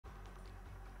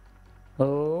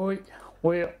Oh,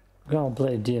 we're gonna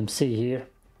play DMZ here,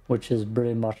 which is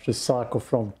pretty much the psycho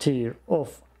frontier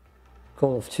of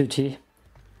Call of Duty.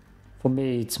 For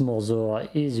me, it's more so an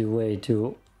easy way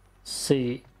to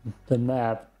see the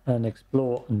map and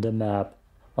explore the map.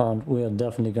 And we are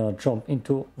definitely gonna jump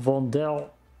into Vandel.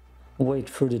 Wait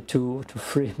for the 2 to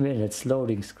 3 minutes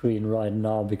loading screen right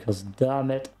now, because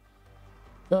damn it,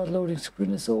 that loading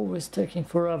screen is always taking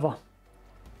forever.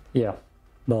 Yeah,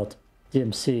 but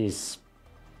DMZ is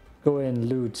go in,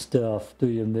 loot stuff, do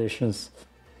your missions,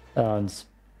 and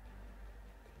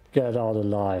get out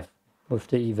alive with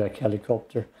the evac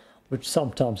helicopter, which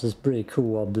sometimes is pretty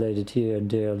cool. I played it here and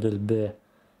there a little bit.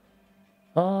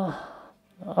 I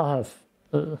have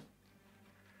 10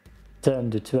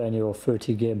 to 20 or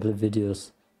 30 gameplay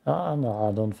videos. No,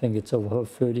 I don't think it's over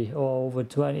 30 or over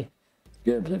 20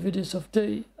 gameplay videos of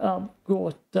the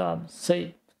goddamn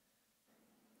sea.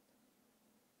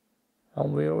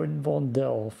 And we are in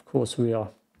Vandel, of course we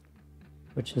are.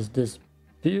 Which is this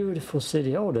beautiful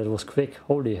city. Oh, that was quick.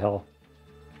 Holy hell.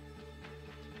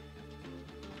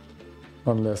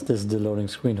 Unless this is the loading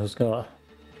screen who's gonna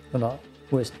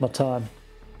waste my time.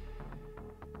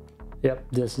 Yep,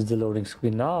 this is the loading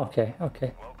screen now. Okay.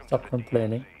 Stop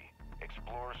complaining.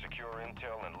 Explore, secure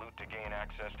intel, and loot to gain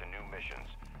access to new missions.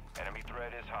 Enemy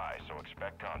threat is high, so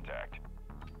expect contact.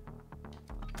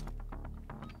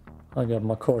 I got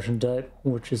my caution tape,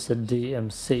 which is a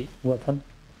DMZ weapon.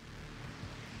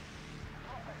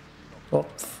 Oh,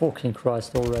 fucking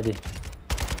Christ already.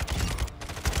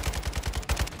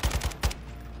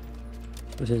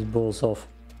 With his balls off.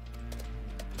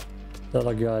 The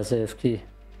other guy is AFK.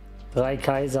 Drei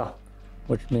Kaiser,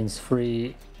 which means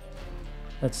 3.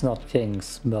 It's not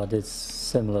kings, but it's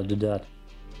similar to that.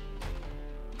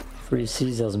 3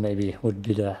 Caesars maybe would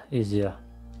be the easier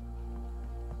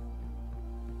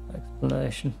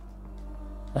explanation.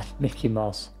 And Mickey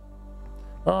Mouse.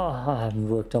 Oh, I haven't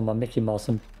worked on my Mickey Mouse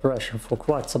impression for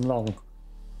quite a long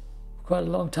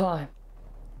time.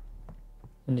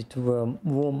 I need to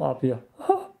warm up here.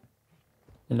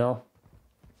 You know,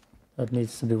 that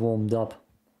needs to be warmed up.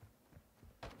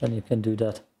 Then you can do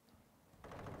that.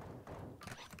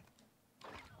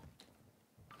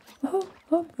 Oh,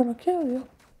 I'm gonna kill you.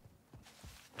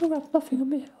 You got nothing on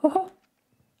me.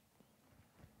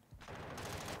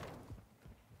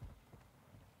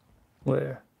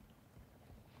 Where?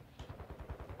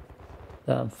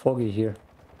 Damn foggy here.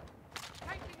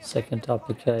 Second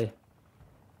applique.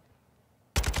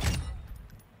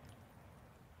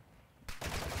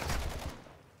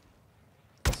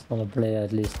 That's not a player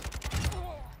at least.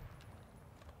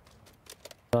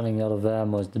 Running out of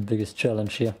ammo is the biggest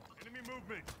challenge here.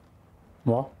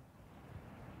 What?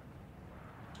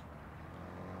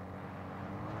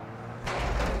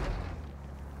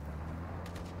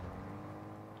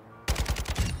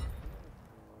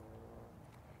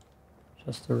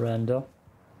 Just a rando.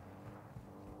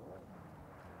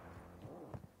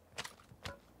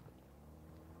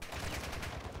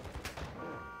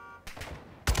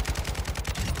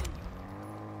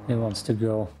 He wants to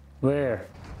go. Where?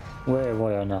 Where,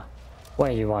 Warone?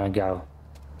 Where you wanna go?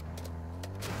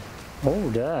 Oh,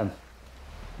 damn.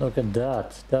 Look at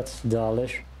that. That's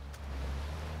stylish.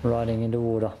 Riding in the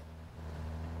water.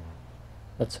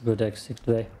 That's a good exit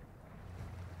way.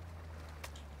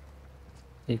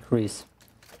 Decrease.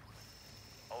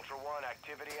 Ultra One,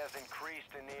 activity has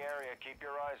increased in the area. Keep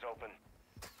your eyes open.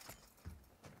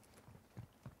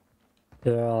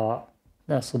 There are...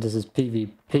 so this is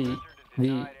PvPvE.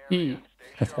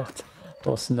 That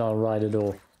was not right at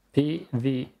all.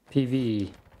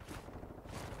 PvPvE.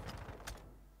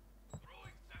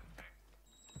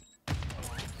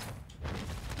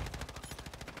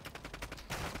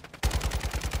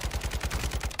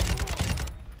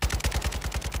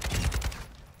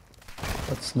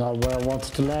 That's not where I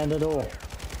wanted to land at all.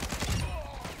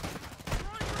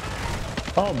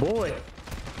 Oh boy!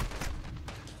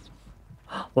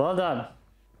 Well done.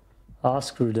 I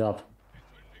screwed up.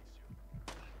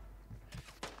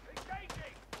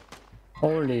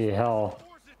 Holy hell.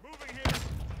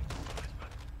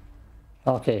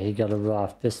 Okay, he got a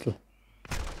raft pistol.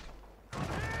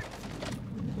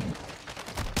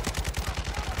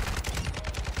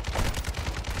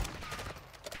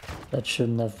 That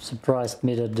shouldn't have surprised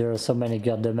me that there are so many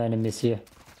goddamn enemies here.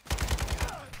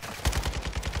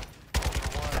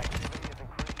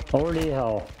 Holy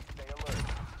hell.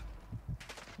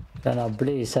 Can I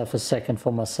please have a second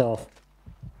for myself?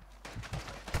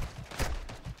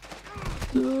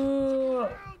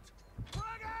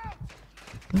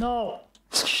 No!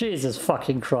 Jesus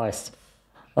fucking Christ.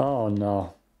 Oh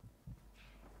no.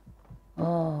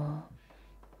 Oh.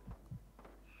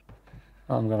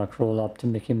 I'm gonna crawl up to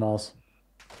Mickey Mouse.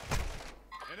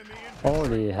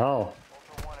 Holy hell.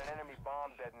 Ultra One, an enemy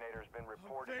bomb detonator has been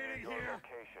reported near your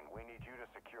location. We need you to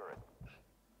secure it.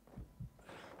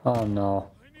 Oh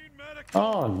no.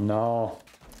 Oh no.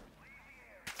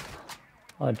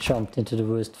 I jumped into the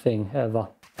worst thing ever.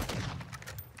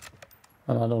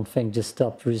 And I don't think this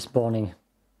stopped respawning.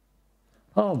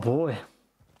 Oh boy.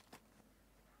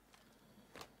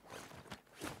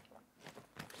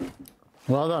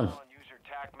 Well done. Use your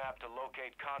TAC map to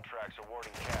locate contracts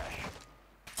awarding cash.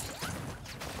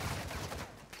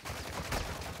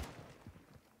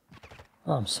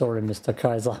 I'm sorry, Mr.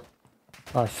 Kaiser.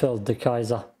 I failed the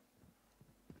Kaiser.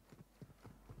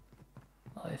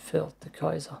 I failed the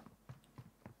Kaiser.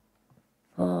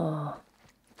 Ah.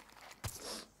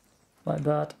 My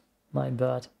bad. My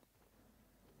bad.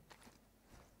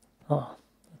 Ah.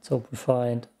 Let's hope we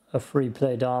find a free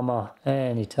plate armor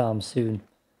anytime soon.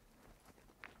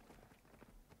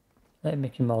 Hey,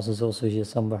 Mickey Mouse is also here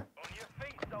somewhere. On your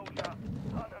feet, soldier.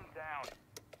 Hunt them down.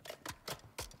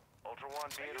 Ultra One,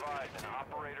 be advised, an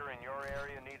operator in your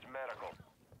area needs medical.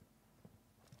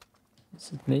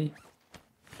 Is it me?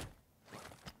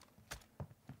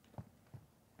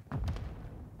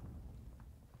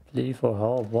 Plea for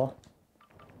help, what?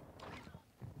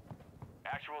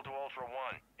 Actual to Ultra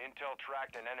One, Intel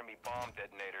tracked an enemy bomb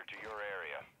detonator to your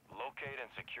area. Locate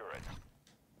and secure it.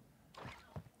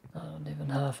 I don't even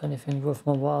have anything worth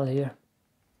my while here.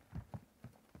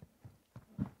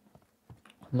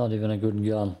 Not even a good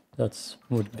gun. That's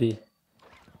would be.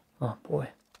 Oh boy.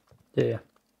 There.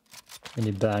 In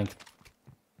the bank.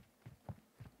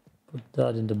 Put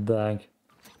that in the bank.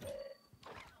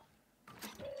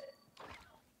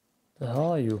 The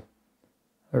hell are you?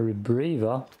 A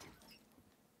rebreather?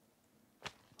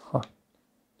 Huh.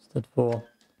 Is that for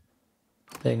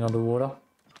staying underwater?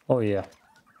 Oh yeah.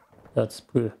 That's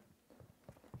good.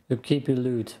 You keep your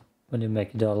loot when you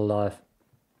make it out alive.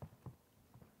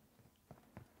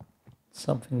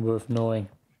 Something worth knowing.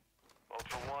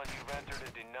 Ultra One, you've entered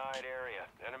a denied area.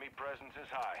 Enemy presence is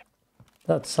high.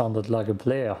 That sounded like a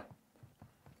player.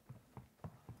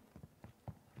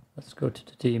 Let's go to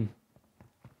the team.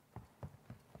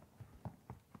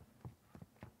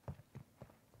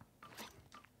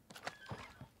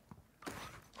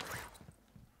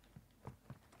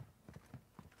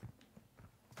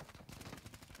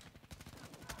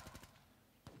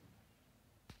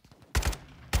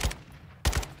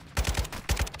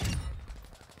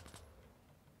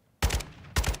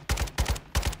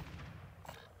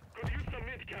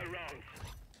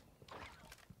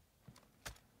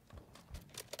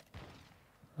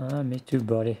 Me too,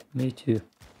 buddy. Me too.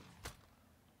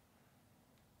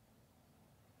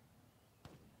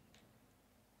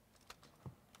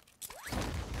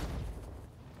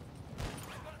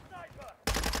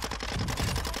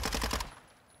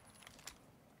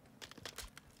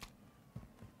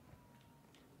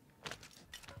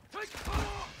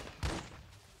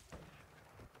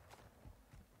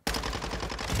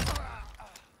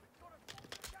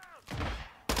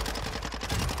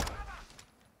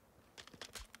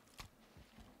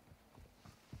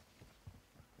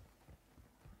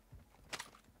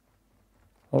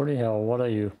 Holy hell, what are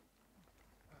you?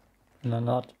 Can I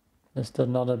not? Is there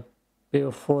not a bit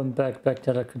of foreign backpack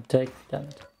that I could take? Damn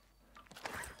it.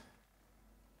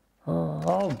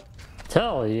 Oh,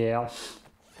 hell yeah.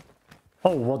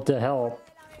 Oh, what the hell?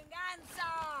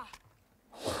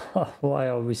 Why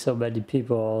are we so many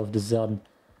people all of the sudden?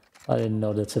 I didn't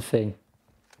know that's a thing.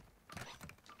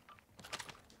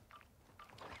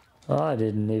 I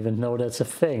didn't even know that's a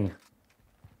thing.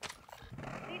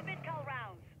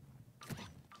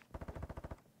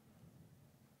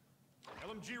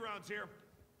 LMG rounds here.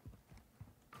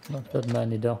 Not that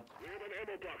many though. We have an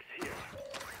ammo box here.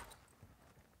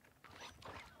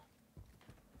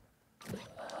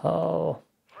 Oh.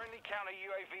 Friendly counter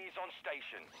UAVs on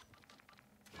station.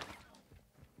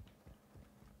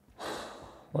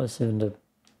 What's even the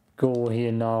goal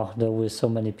here now? There were so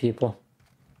many people.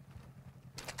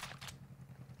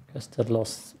 Guess that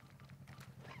lost.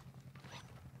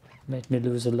 Made me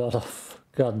lose a lot of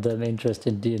goddamn interest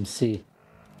in DMC.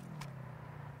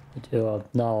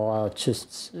 But now I'll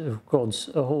just got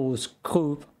a whole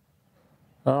group.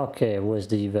 Okay, where's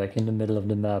the evac? In the middle of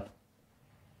the map.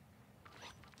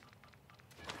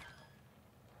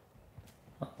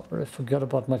 I already forgot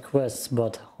about my quests,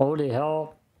 but holy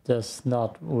hell, there's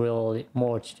not really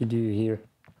much to do here.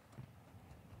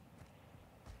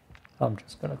 I'm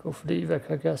just gonna go for the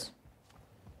evac, I guess.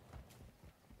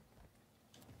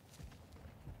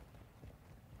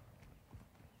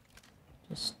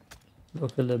 Just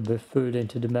look a little bit further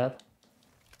into the map.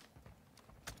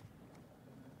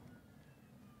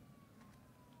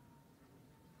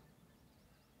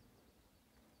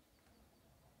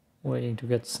 Waiting to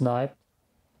get sniped.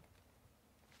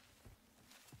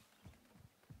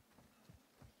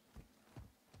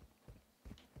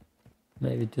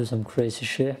 Maybe do some crazy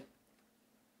shit.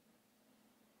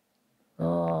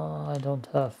 Oh, I don't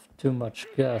have too much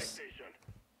gas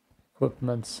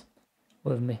equipments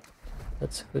with me.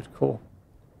 That's a good call.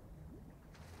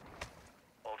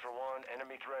 Ultra One,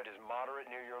 enemy threat is moderate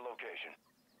near your location.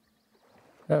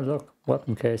 Yeah, look,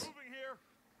 weapon case. Moving here.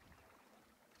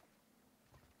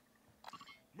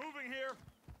 Moving here.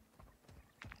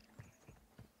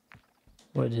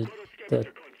 Where did Got a that?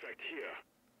 scavenger contract here.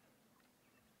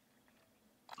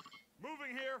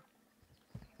 Moving here.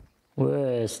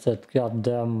 Where is that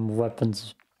goddamn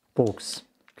weapons box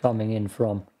coming in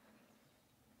from?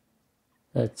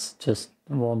 That's just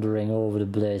wandering over the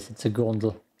place. It's a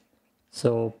gondol.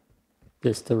 So,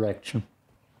 this direction.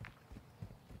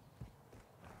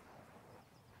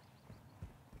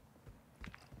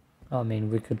 I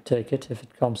mean, we could take it if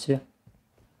it comes here.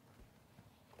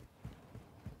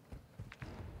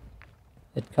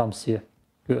 It comes here.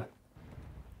 Good.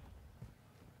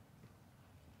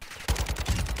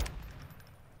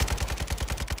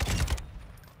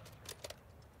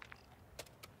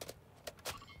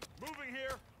 Moving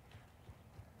here.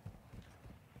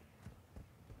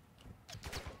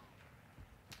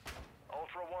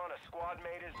 Ultra One, a squad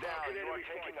mate is down. Marking You are enemy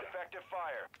taking fighter. effective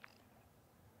fire.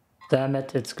 Damn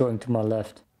it, it's going to my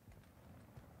left.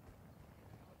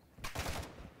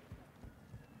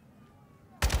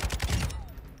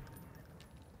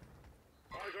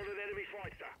 Eyes on an enemy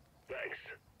fighter. Thanks.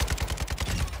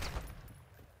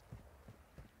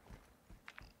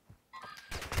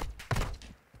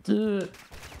 Dude.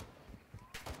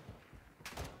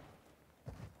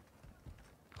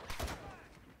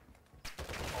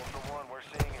 Ultra One, we're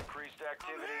seeing increased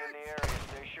activity in the area.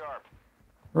 Stay sharp.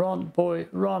 Run, boy,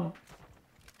 run!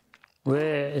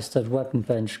 Where is that weapon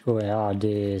bench going? Ah,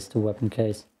 there's the weapon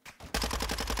case.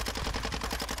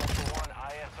 Ultra One,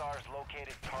 ISR's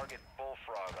located target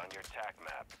Bullfrog on your TAC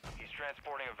map. He's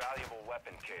transporting a valuable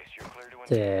weapon case. You're clear to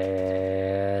engage.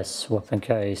 Yes, weapon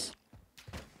case.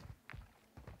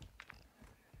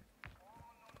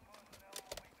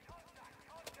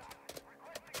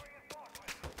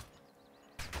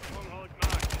 Stronghold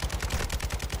marked.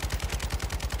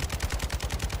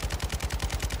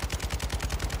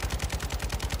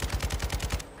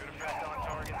 Good effect on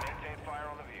target. Maintain fire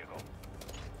on the vehicle.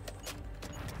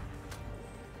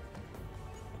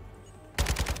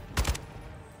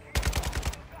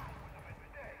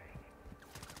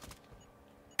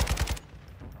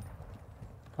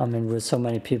 I mean, with so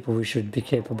many people, we should be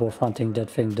capable of hunting that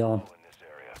thing down. In this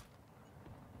area.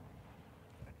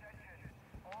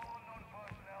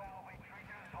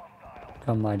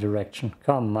 Come my direction.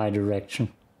 Come my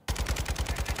direction.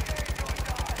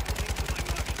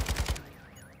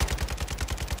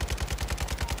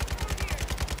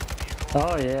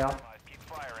 Oh yeah. Keep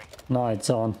firing. No, it's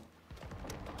on. Ultra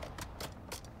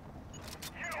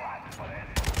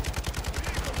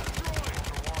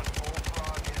One,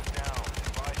 Bullfrog is down.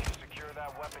 Advise you secure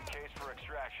that weapon case for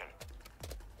extraction.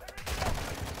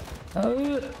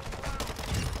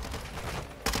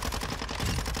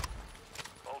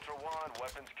 Ultra One,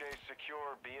 weapons case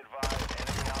secure. Be advised,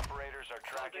 enemy operators are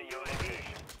tracking your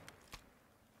location.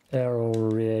 They're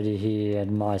already here at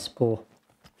my spot.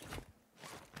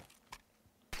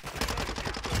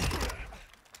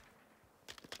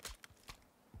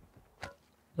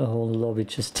 The whole lobby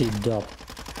just teamed up.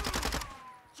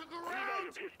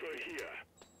 Reload pistol here.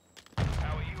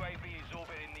 Our UAV is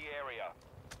orbiting the area.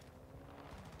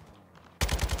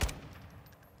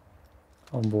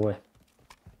 Oh boy.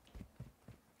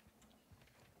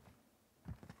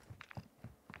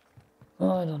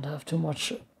 Oh, I don't have too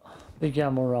much big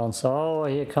ammo around, so oh,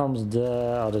 here comes the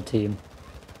other team.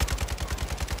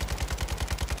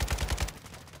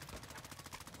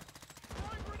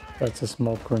 That's a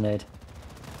smoke grenade.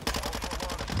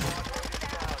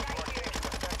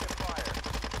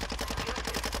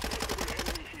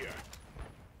 Enemy here.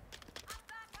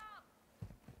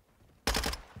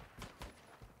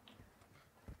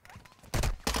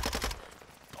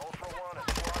 Ultra One, a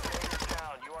squad mate is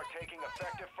down. You are taking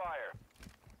effective fire.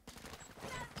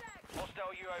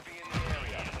 Hostile UAV in the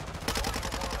area.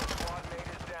 Ultra One, a squad mate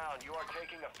is down. You are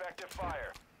taking effective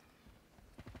fire.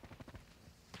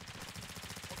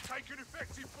 I'm taking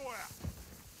effective fire.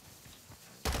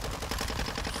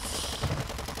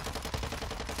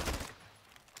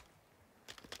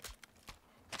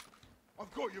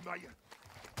 I've got you, mate.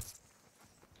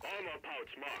 Armor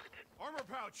pouch marked. Armor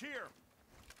pouch here.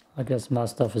 I guess my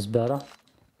stuff is better.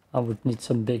 I would need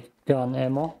some big gun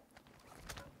ammo.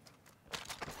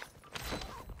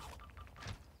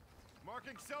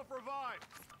 revive.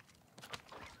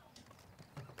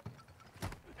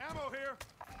 Ammo here.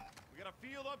 We got a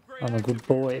field upgrade. I'm a good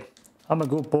boy. I'm a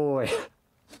good boy.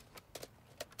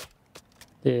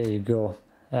 There you go.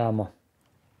 Ammo.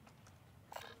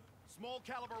 Small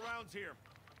caliber rounds here.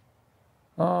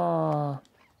 Ah,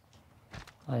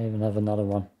 I even have another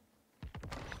one.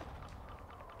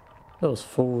 Those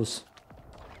fools.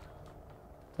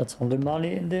 That's only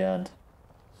money in the end.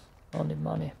 Only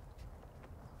money.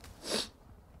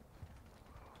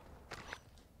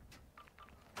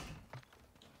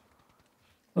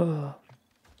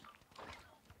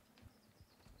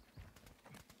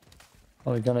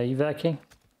 Are we gonna evac?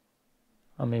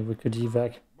 I mean, we could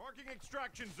evac. Marking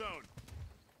extraction zone.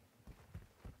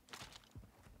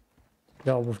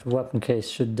 Yeah, with the weapon case,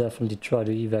 should definitely try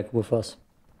to evac with us.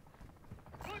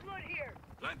 Good one here.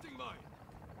 Planting mine.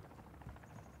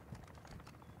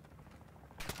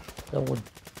 That would.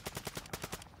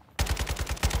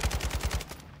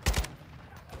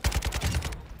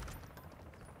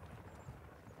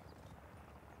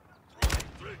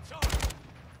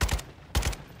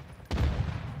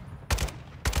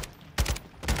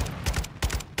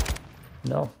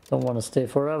 No, don't want to stay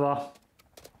forever.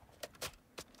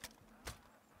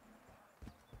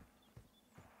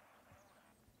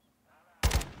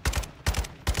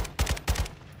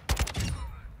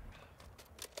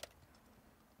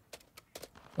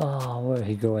 Ah, where are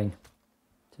he going?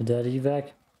 To that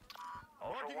evac?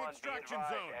 Ultra One, be extraction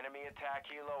advised, zone. enemy attack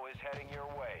helo is heading your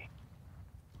way.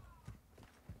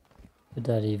 To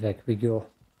that evac we go.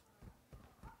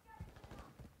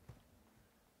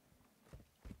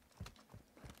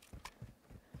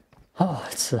 Oh,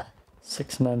 it's a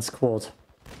 6-man squad.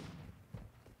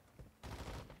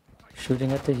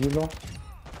 Shooting at the helo.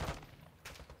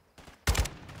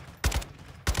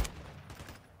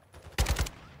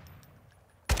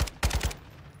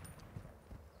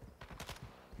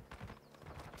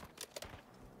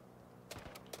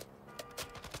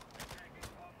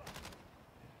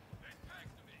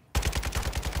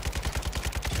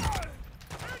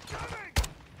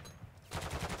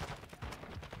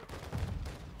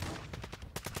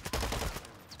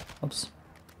 Oops.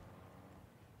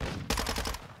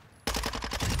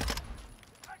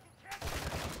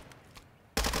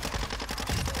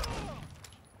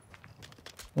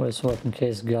 Where's weapon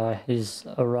case guy? He's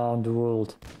around the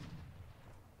world.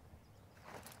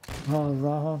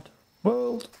 Around the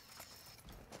world.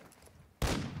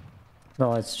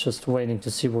 No, it's just waiting to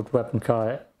see what weapon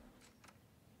guy.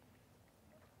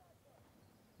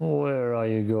 Where are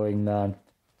you going, man?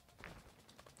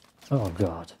 Oh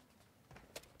god.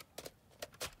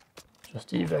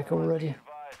 Just evac already.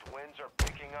 Advised, winds are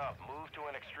picking up. Move to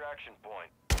an extraction point.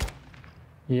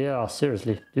 Yeah,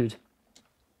 seriously, dude.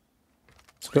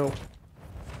 Let's go.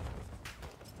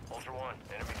 Ultra One,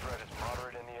 enemy threat is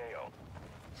moderate in the AO.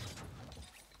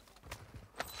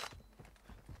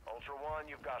 Ultra One,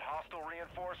 you've got hostile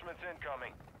reinforcements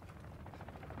incoming.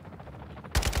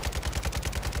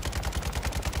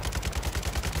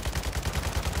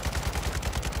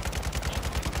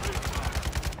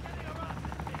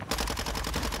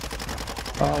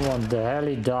 I want the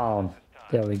heli down.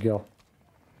 There we go.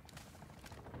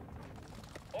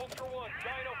 Ultra One,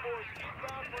 Dino Force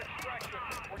eastbound for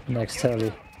extraction. Next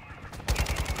heli.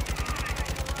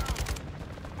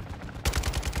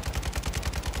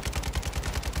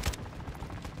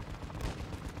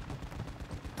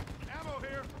 Ammo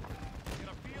here.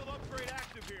 Got a field upgrade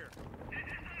active here.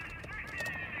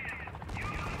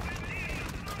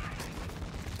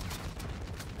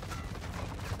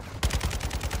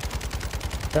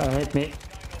 Don't hit me.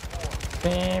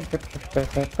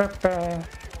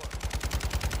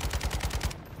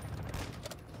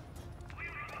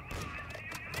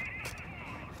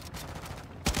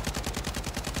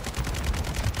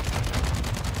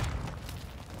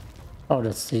 Oh,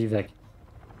 that's the evac.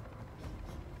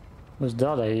 Was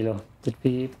that a helo? Did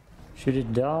we shoot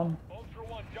it down? Ultra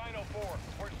One, Dino Force,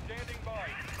 we're standing by.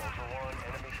 Ultra One,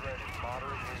 enemy threat is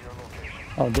moderate near your location.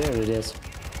 Oh, there it is.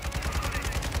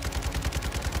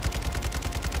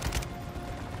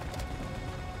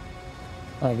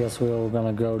 I guess we're all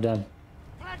gonna go then.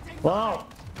 Wow!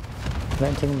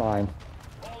 Planting mine.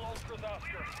 All Ultras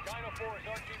Oscar, Dino Force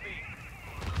RTB.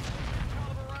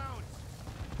 Caliber rounds.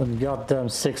 The goddamn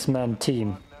 6-man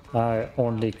team. I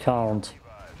only count.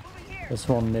 There's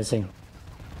one missing.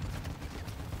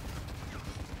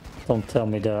 Don't tell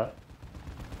me that.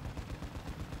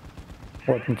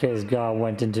 Weapon case guy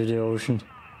went into the ocean.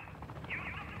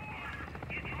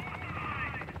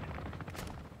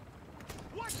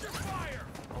 Watch your fire.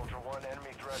 Ultra One,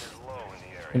 enemy threat is low in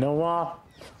the area. You know what?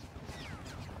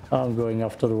 I'm going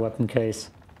after the weapon case.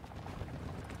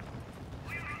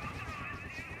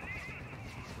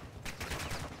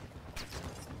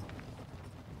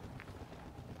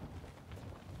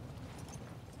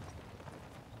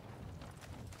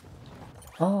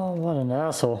 Oh, what an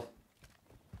asshole.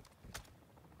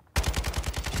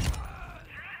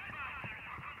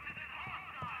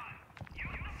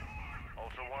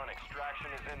 Ultra One,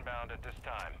 extraction is inbound at this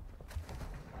time.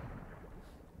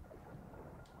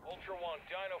 Ultra One,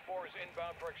 Dino 4 is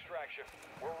inbound for extraction.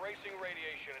 We're racing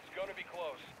radiation. It's gonna be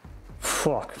close.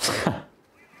 Fuck.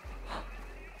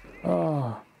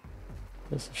 Oh,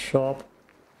 there's a shop.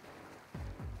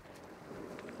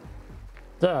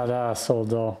 That asshole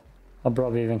though. I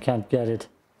probably even can't get it.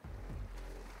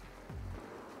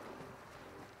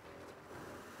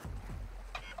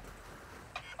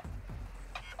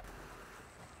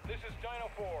 This is Dino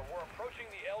 4. We're approaching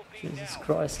the LZ Jesus now.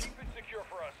 Christ. Keep it secure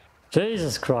for us.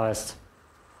 Jesus Christ.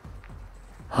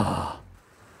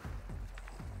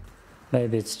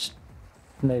 Maybe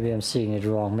I'm seeing it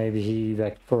wrong. Maybe he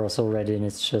evac for us already and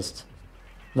it's just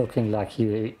looking like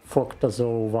he fucked us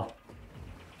over.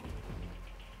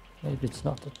 Maybe it's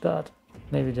not that bad.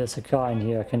 Maybe there's a car in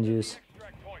here I can use.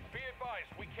 Extract point. Be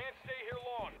advised, we can't stay here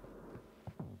long.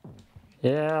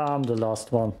 Yeah, I'm the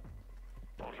last one.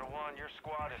 Ultra One, your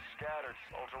squad is scattered.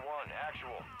 Ultra One,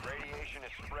 actual. Radiation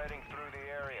is spreading through the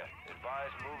area.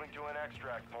 Advise moving to an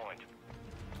extract point.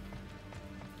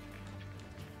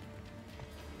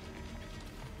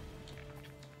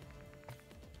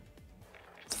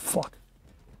 Fuck.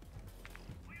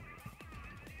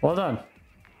 Well done.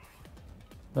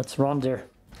 Let's run there.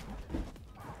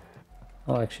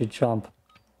 Oh, actually jump.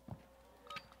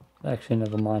 Actually,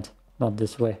 never mind. Not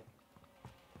this way.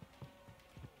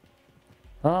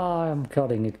 Ah, I'm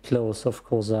cutting it close, of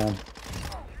course I am.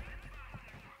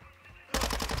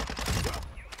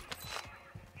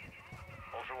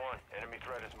 Ultra One, enemy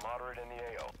threat is moderate in the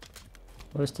AO.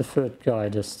 Where's the third guy?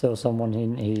 There's still someone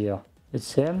in here.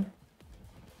 It's him?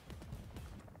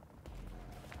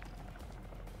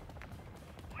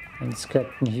 And it's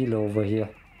Captain Heal over here.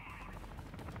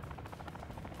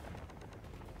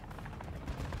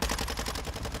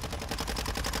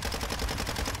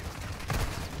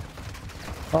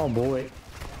 Oh boy.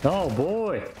 Oh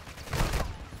boy.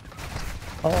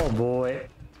 Oh boy.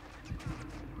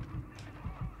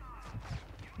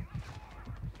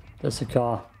 There's a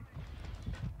car.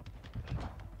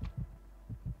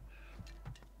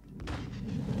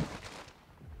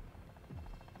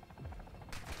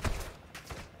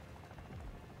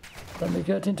 Let me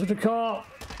get into the car.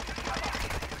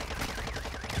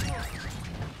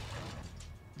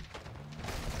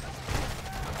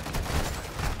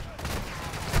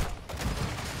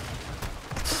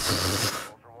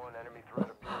 Ultra One, enemy threat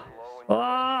appears low in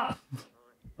Ah!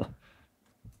 Go ahead.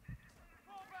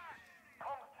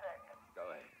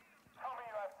 Tell me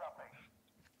you have something.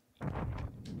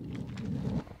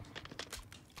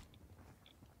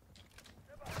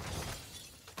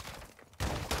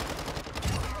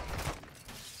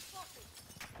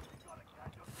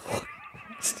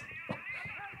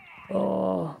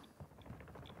 Oh.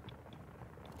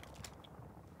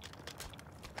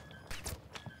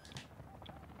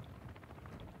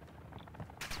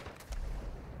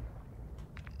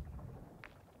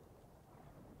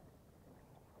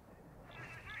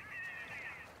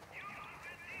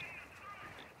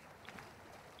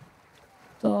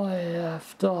 I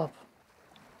effed up.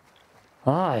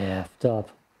 I effed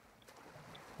up.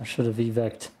 I should have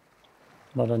evac'd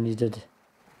what I needed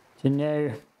to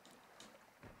know.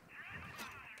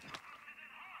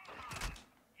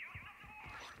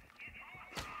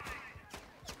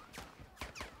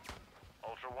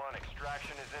 Ultra One,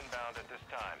 extraction is inbound at this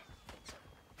time.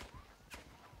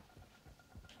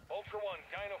 Ultra One,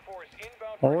 Dino 4 is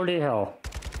inbound. Holy hell. Be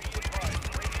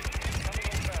advised, radiation is coming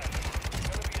in fast. It's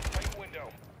gonna be a tight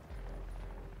window.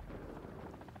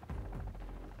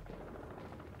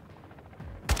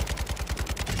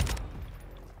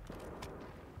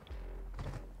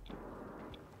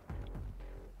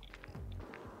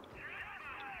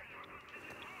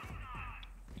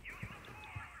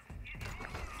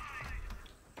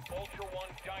 Ultra One,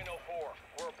 Dino 4.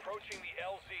 We're approaching the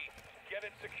LZ. Get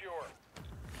it secure.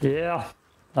 Yeah,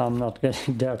 I'm not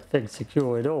getting that thing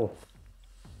secure at all.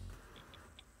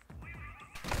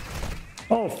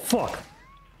 Oh, fuck.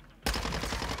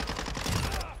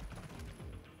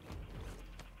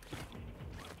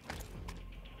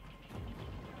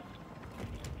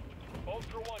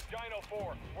 Ultra One, Dino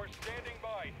 4. We're standing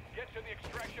by. Get to the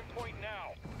extraction point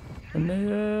now.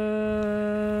 Man.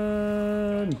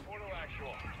 Portal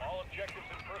actual. All objectives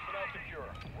and personnel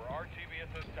secure. We're RTV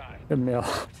at this time. Get me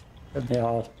out. Get me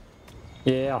out.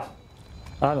 Yeah.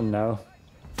 I don't know.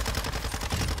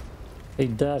 A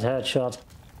dead headshot.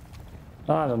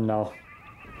 I don't know.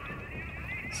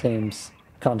 Seems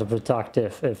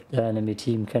counterproductive if the enemy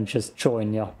team can just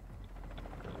join you.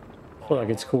 feel like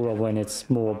it's cooler when it's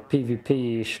more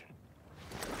PvP-ish.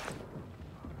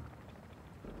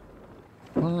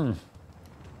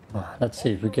 Let's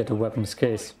see if we get a weapons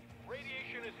case.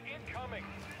 Radiation is incoming.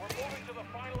 We're moving to the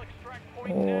final extract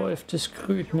point Oh, now. if this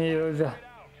screwed me over.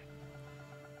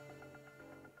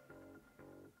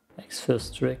 X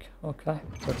first trick. Okay,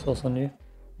 that's also new.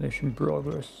 Mission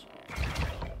progress.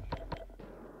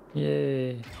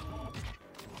 Yay.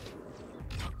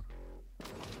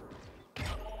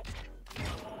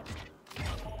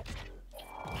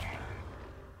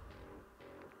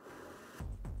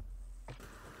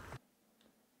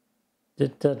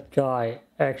 Did that guy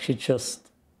actually just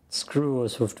screw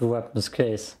us with the weapons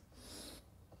case?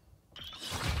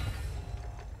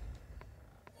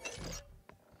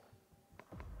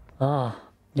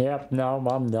 Yep, now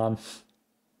I'm done.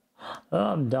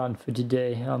 I'm done for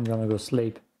today. I'm gonna go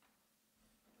sleep.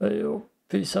 Yo,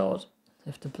 peace out.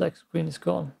 If the black screen is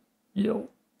gone. Yo.